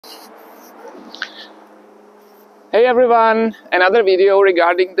Hey everyone, another video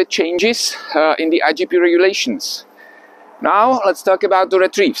regarding the changes in the IGP regulations. Now let's talk about the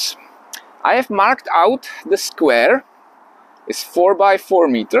retrieves. I have marked out the square is 4 by 4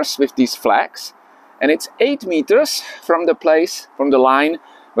 meters with these flags, and it's 8 meters from the line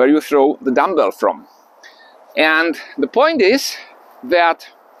where you throw the dumbbell from. And the point is that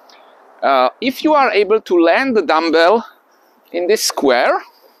if you are able to land the dumbbell in this square,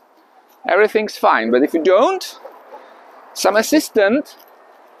 everything's fine. But if you don't, some assistant,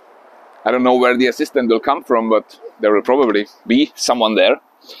 I don't know where the assistant will come from, but there will probably be someone there,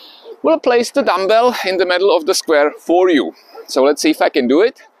 will place the dumbbell in the middle of the square for you. So let's see if I can do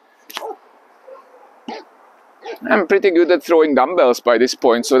it. I'm pretty good at throwing dumbbells by this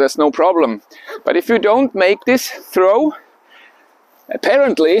point, so that's no problem. But if you don't make this throw,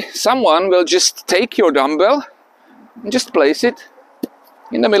 apparently someone will just take your dumbbell and just place it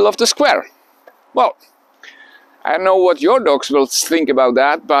in the middle of the square. Well, I don't know what your dogs will think about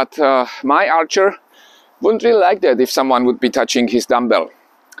that, but my archer wouldn't really like that if someone would be touching his dumbbell.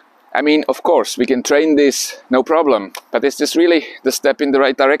 I mean, of course, we can train this, no problem, but is this really the step in the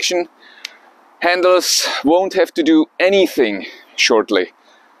right direction? Handlers won't have to do anything shortly,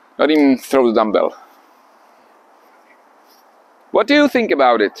 not even throw the dumbbell. What do you think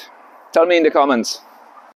about it? Tell me in the comments.